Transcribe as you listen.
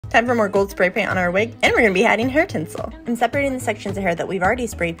Time for more gold spray paint on our wig, and we're going to be adding hair tinsel. I'm separating the sections of hair that we've already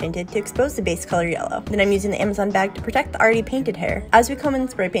spray painted to expose the base color yellow. Then I'm using the Amazon bag to protect the already painted hair as we comb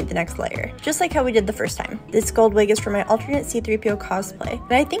and spray paint the next layer, just like how we did the first time. This gold wig is for my alternate C3PO cosplay,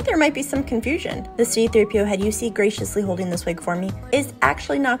 and I think there might be some confusion. The C3PO head you see graciously holding this wig for me is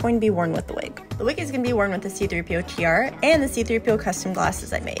actually not going to be worn with the wig. The wig is going to be worn with the C3PO tiara and the C3PO custom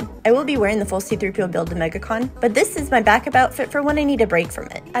glasses I made. I will be wearing the full C3PO build to MegaCon, but this is my backup outfit for when I need a break from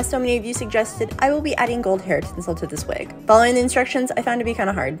it. As so many of you suggested, I will be adding gold hair tinsel to this wig. Following the instructions I found to be kind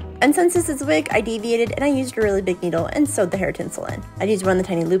of hard, and since this is a wig, I deviated and I used a really big needle and sewed the hair tinsel in. I used one of the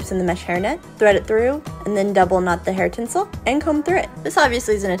tiny loops in the mesh hairnet, thread it through, and then double knot the hair tinsel and comb through it. This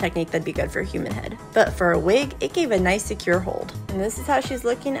obviously isn't a technique that'd be good for a human head, but for a wig, it gave a nice secure hold. And this is how she's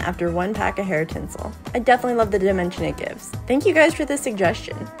looking after one pack of hair tinsel. I definitely love the dimension it gives. Thank you guys for this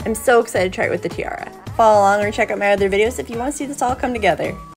suggestion. I'm so excited to try it with the tiara. Follow along or check out my other videos if you want to see this all come together.